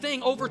sudden that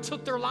thing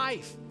overtook their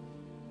life.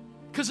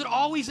 Because it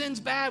always ends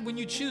bad when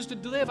you choose to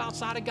live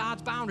outside of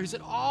God's boundaries.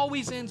 It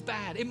always ends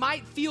bad. It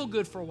might feel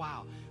good for a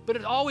while, but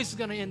it always is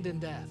going to end in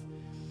death.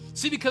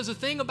 See, because the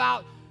thing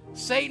about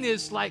Satan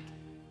is, like,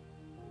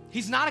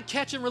 he's not a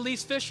catch and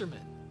release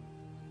fisherman.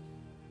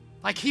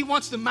 Like, he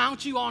wants to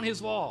mount you on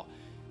his wall.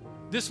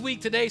 This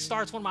week, today,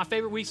 starts one of my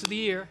favorite weeks of the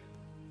year.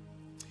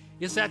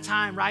 It's that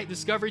time, right?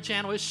 Discovery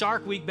Channel. It's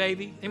Shark Week,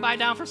 baby. Anybody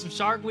down for some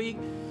Shark Week?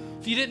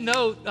 If you didn't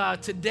know,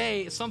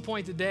 today, at some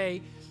point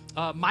today,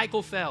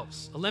 Michael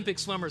Phelps, Olympic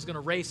swimmer, is going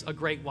to race a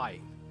great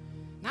white.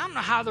 Now, I don't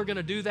know how they're going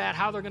to do that,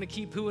 how they're going to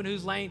keep who in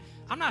whose lane.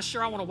 I'm not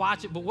sure I want to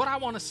watch it, but what I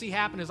want to see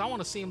happen is I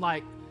want to see him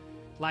like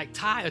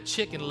tie a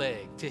chicken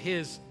leg to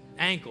his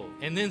ankle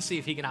and then see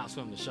if he can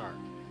outswim the shark.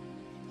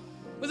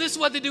 Well, this is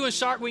what they do in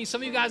Shark Week.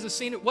 Some of you guys have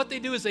seen it. What they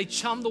do is they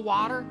chum the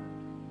water.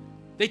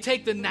 They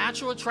take the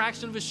natural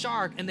attraction of a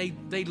shark and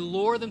they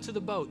lure them to the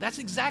boat. That's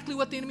exactly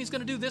what the enemy's going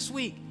to do this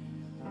week.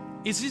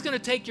 He's going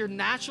to take your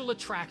natural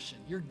attraction,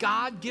 your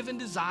God-given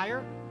desire,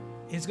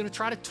 and he's going to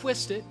try to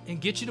twist it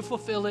and get you to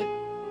fulfill it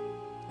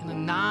in a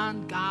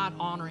non-God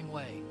honoring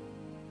way.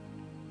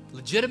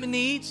 Legitimate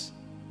needs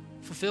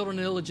fulfilled in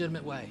an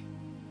illegitimate way.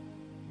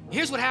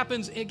 Here's what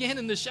happens again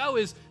in the show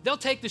is they'll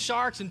take the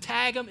sharks and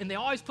tag them, and they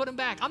always put them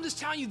back. I'm just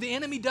telling you, the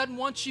enemy doesn't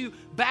want you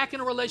back in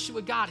a relationship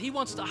with God. He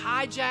wants to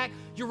hijack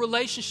your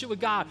relationship with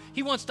God.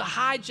 He wants to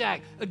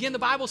hijack. Again, the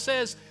Bible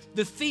says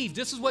the thief,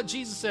 this is what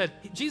Jesus said.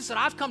 Jesus said,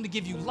 I've come to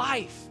give you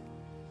life.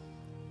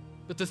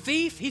 But the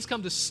thief, he's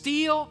come to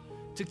steal,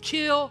 to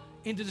kill,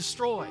 and to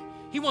destroy.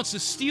 He wants to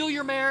steal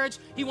your marriage.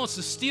 He wants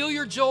to steal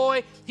your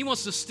joy. He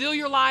wants to steal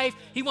your life.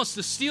 He wants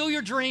to steal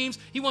your dreams.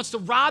 He wants to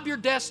rob your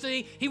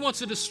destiny. He wants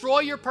to destroy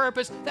your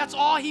purpose. That's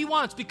all he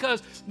wants,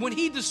 because when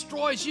he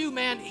destroys you,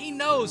 man, he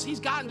knows he's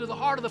gotten to the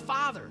heart of the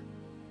Father.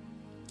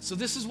 So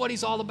this is what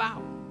he's all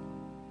about.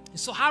 And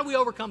so how do we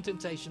overcome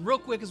temptation? Real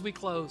quick as we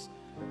close,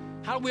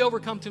 how do we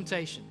overcome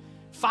temptation?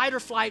 Fight or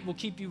flight will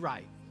keep you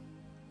right.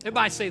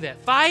 Everybody say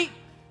that. Fight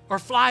or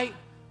flight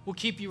will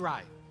keep you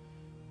right.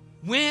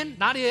 When,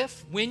 not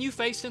if, when you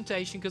face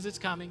temptation, because it's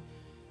coming,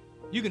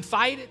 you can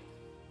fight it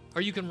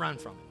or you can run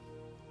from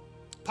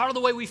it. Part of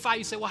the way we fight,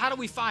 you say, well, how do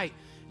we fight?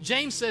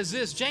 James says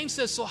this. James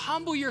says, so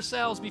humble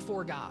yourselves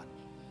before God.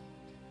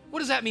 What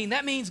does that mean?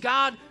 That means,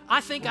 God,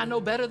 I think I know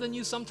better than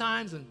you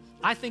sometimes, and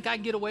I think I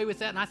can get away with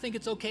that, and I think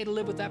it's okay to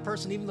live with that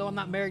person even though I'm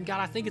not married.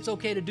 God, I think it's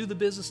okay to do the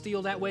business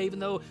deal that way even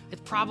though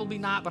it's probably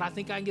not, but I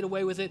think I can get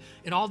away with it.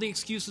 And all the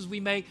excuses we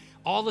make,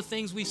 all the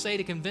things we say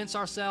to convince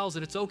ourselves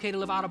that it's okay to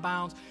live out of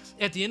bounds.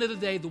 At the end of the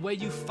day, the way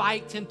you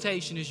fight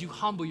temptation is you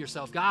humble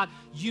yourself. God,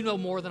 you know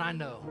more than I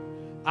know.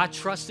 I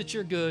trust that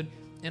you're good,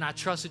 and I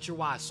trust that you're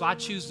wise. So I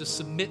choose to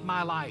submit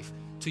my life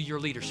to your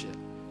leadership.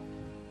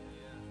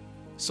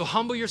 So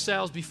humble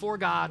yourselves before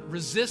God,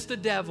 resist the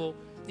devil,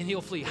 and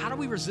he'll flee. How do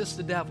we resist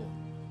the devil?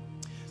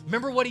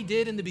 Remember what he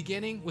did in the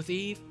beginning with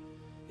Eve?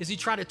 Is he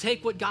tried to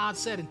take what God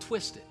said and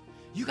twist it.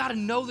 You got to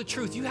know the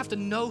truth. You have to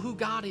know who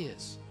God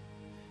is.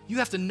 You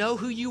have to know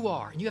who you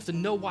are, and you have to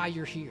know why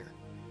you're here.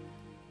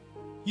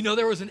 You know,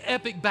 there was an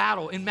epic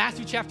battle in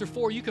Matthew chapter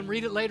 4. You can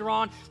read it later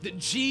on, that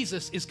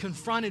Jesus is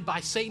confronted by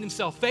Satan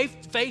himself,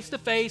 face to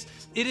face.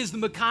 It is the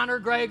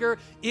McConnor Gregor.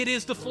 It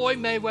is the Floyd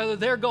Mayweather.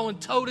 They're going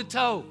toe to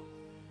toe.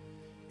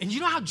 And you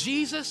know how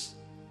Jesus,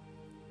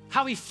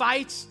 how he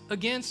fights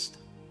against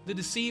the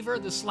deceiver,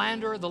 the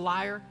slanderer, the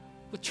liar?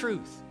 With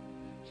truth.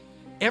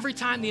 Every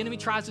time the enemy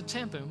tries to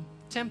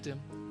tempt him,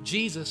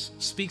 Jesus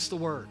speaks the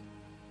word.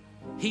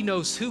 He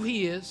knows who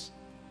he is,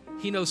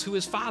 he knows who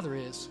his Father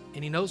is,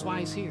 and he knows why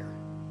he's here.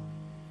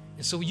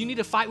 And so you need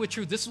to fight with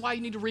truth. This is why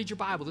you need to read your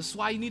Bible. This is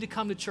why you need to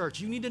come to church.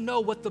 You need to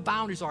know what the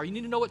boundaries are. You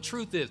need to know what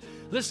truth is.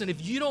 Listen,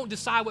 if you don't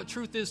decide what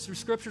truth is through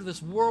Scripture,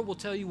 this world will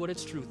tell you what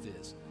its truth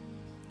is.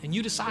 And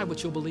you decide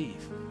what you'll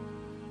believe.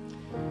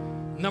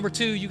 Number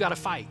 2, you got to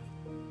fight.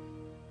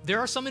 There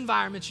are some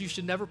environments you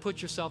should never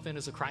put yourself in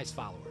as a Christ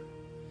follower.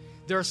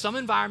 There are some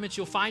environments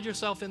you'll find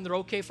yourself in that are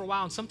okay for a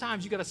while, and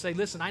sometimes you got to say,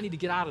 listen, I need to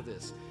get out of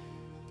this.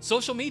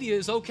 Social media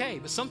is okay,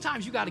 but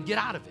sometimes you got to get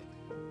out of it.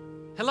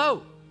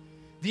 Hello.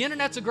 The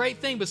internet's a great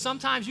thing, but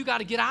sometimes you got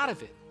to get out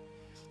of it.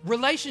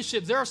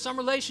 Relationships, there are some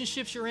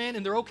relationships you're in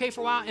and they're okay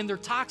for a while and they're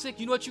toxic.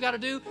 You know what you got to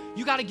do?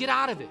 You got to get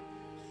out of it.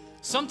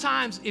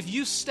 Sometimes if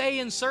you stay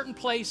in certain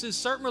places,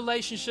 certain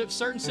relationships,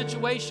 certain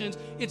situations,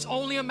 it's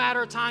only a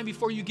matter of time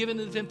before you give in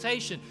to the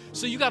temptation.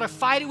 So you got to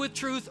fight it with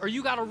truth or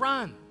you got to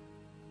run.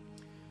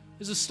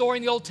 There's a story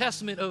in the Old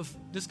Testament of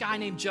this guy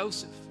named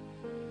Joseph.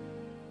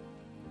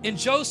 And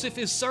Joseph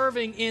is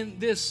serving in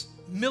this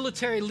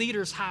military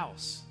leader's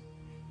house.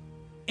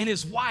 And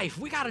his wife,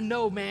 we got to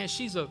know, man,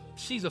 she's a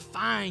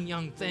fine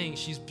young thing.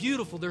 She's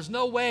beautiful. There's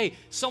no way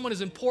someone as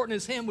important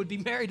as him would be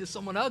married to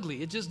someone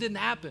ugly. It just didn't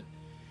happen.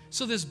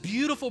 So this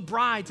beautiful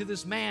bride to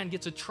this man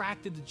gets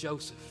attracted to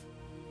Joseph.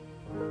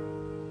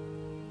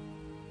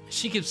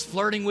 She keeps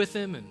flirting with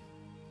him and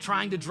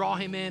trying to draw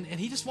him in, and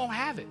he just won't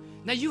have it.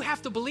 Now, you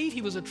have to believe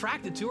he was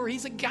attracted to her.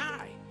 He's a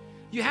guy.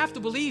 You have to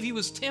believe he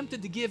was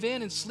tempted to give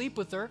in and sleep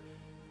with her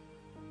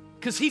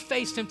because he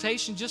faced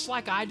temptation just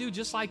like I do,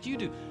 just like you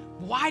do.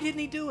 Why didn't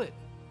he do it?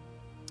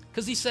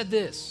 Because he said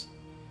this.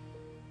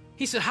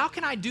 He said, how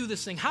can I do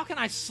this thing? How can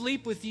I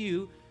sleep with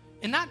you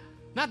and not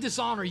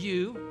dishonor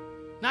you,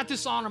 not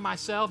dishonor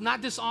myself, not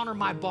dishonor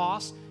my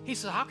boss? He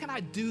said, how can I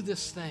do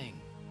this thing?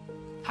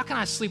 How can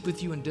I sleep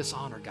with you and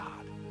dishonor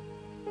God?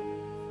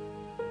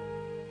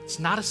 It's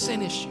not a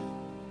sin issue.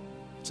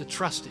 It's a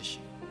trust issue.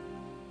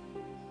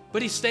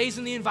 But he stays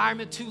in the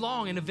environment too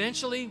long, and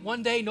eventually,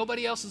 one day,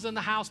 nobody else is in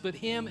the house but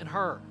him and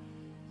her.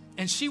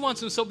 And she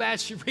wants him so bad,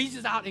 she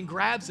reaches out and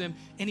grabs him,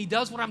 and he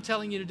does what I'm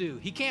telling you to do.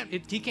 He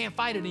can't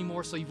fight it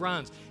anymore, so he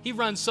runs. He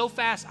runs so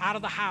fast out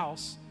of the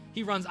house,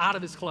 he runs out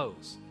of his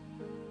clothes,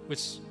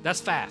 which,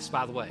 that's fast,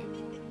 by the way.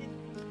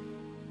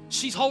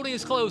 She's holding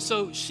his clothes,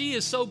 so she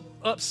is so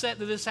upset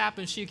that this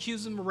happened, she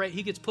accuses him of rape.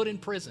 He gets put in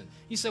prison.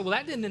 You say, well,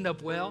 that didn't end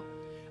up well.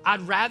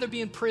 I'd rather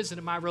be in prison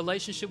and my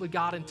relationship with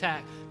God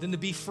intact than to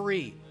be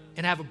free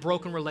and have a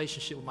broken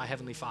relationship with my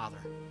Heavenly Father.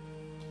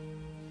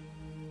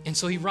 And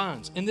so he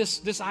runs. And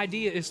this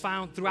idea is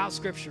found throughout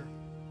Scripture.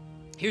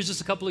 Here's just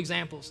a couple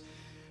examples.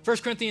 1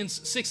 Corinthians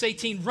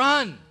 6:18,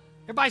 run.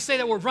 Everybody say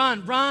that word,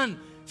 run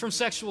from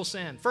sexual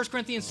sin. 1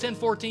 Corinthians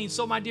 10:14,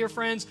 so my dear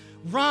friends,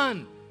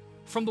 run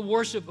from the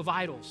worship of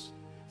idols.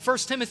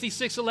 1 Timothy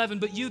 6:11,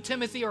 but you,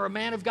 Timothy, are a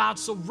man of God,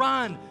 so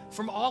run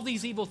from all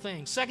these evil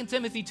things. 2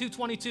 Timothy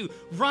 2:22,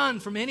 run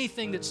from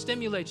anything that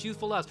stimulates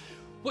youthful lust.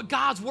 What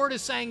God's word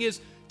is saying is,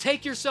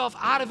 take yourself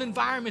out of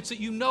environments that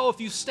you know if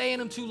you stay in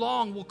them too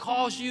long will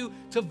cause you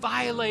to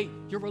violate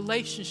your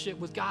relationship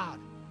with God.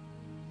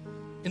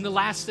 And the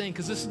last thing,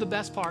 because this is the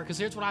best part, because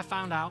here's what I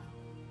found out.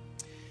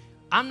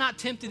 I'm not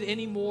tempted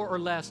any more or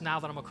less now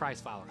that I'm a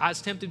Christ follower. I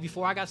was tempted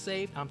before I got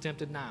saved. I'm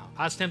tempted now.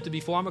 I was tempted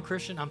before I'm a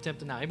Christian. I'm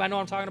tempted now. Anybody know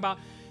what I'm talking about?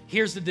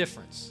 Here's the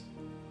difference.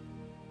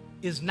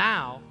 Is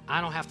now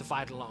I don't have to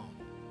fight alone.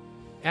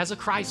 as a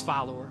Christ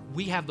follower,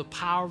 we have the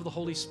power of the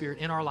Holy Spirit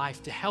in our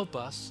life to help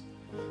us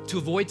to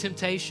avoid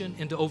temptation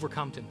and to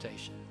overcome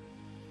temptation.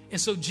 And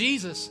so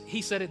Jesus,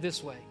 he said it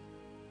this way.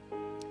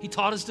 He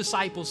taught his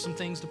disciples some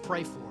things to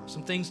pray for,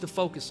 some things to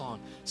focus on,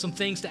 some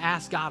things to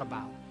ask God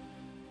about.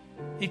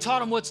 He taught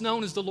them what's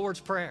known as the Lord's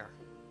Prayer.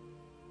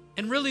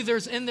 And really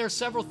there's in there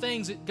several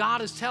things that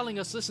God is telling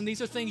us, listen,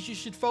 these are things you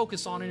should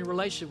focus on in your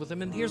relationship with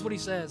him. And here's what he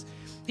says.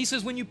 He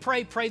says, when you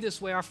pray, pray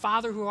this way. Our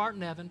Father who art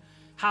in heaven,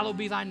 hallowed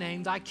be thy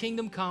name. Thy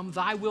kingdom come,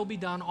 thy will be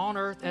done on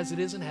earth as it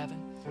is in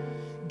heaven.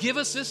 Give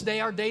us this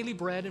day our daily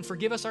bread and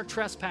forgive us our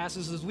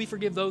trespasses as we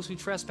forgive those who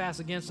trespass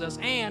against us.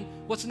 And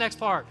what's the next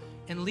part?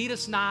 And lead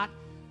us not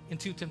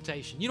into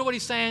temptation. You know what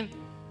he's saying?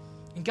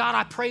 And God,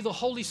 I pray the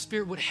Holy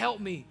Spirit would help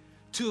me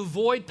to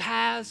avoid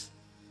paths,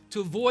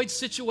 to avoid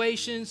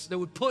situations that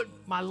would put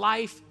my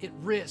life at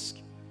risk.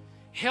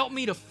 Help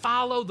me to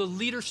follow the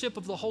leadership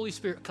of the Holy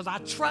Spirit because I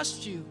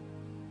trust you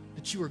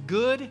that you are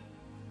good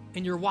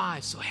and you're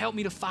wise. So help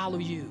me to follow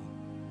you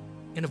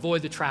and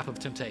avoid the trap of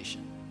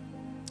temptation.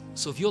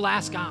 So if you'll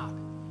ask God,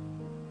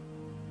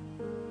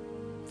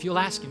 if you'll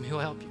ask him, he'll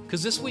help you.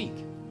 Because this week,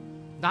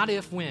 not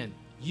if, when,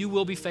 you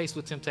will be faced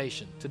with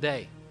temptation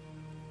today,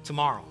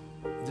 tomorrow,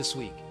 this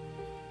week.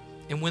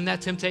 And when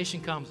that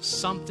temptation comes,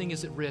 something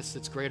is at risk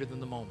that's greater than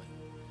the moment.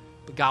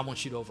 But God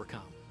wants you to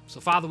overcome. So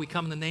Father, we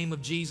come in the name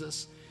of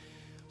Jesus.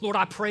 Lord,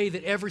 I pray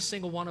that every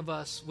single one of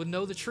us would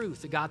know the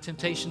truth, that God,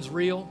 temptation's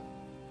real.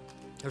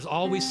 There's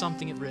always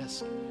something at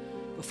risk.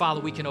 But Father,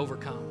 we can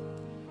overcome.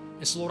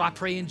 And so Lord, I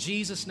pray in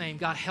Jesus' name,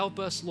 God, help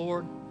us,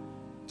 Lord,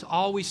 to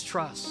always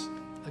trust,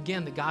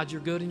 again, that God,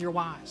 you're good and you're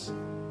wise,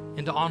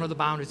 and to honor the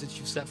boundaries that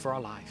you've set for our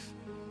life.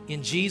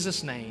 In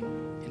Jesus' name,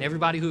 and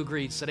everybody who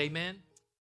agreed said amen.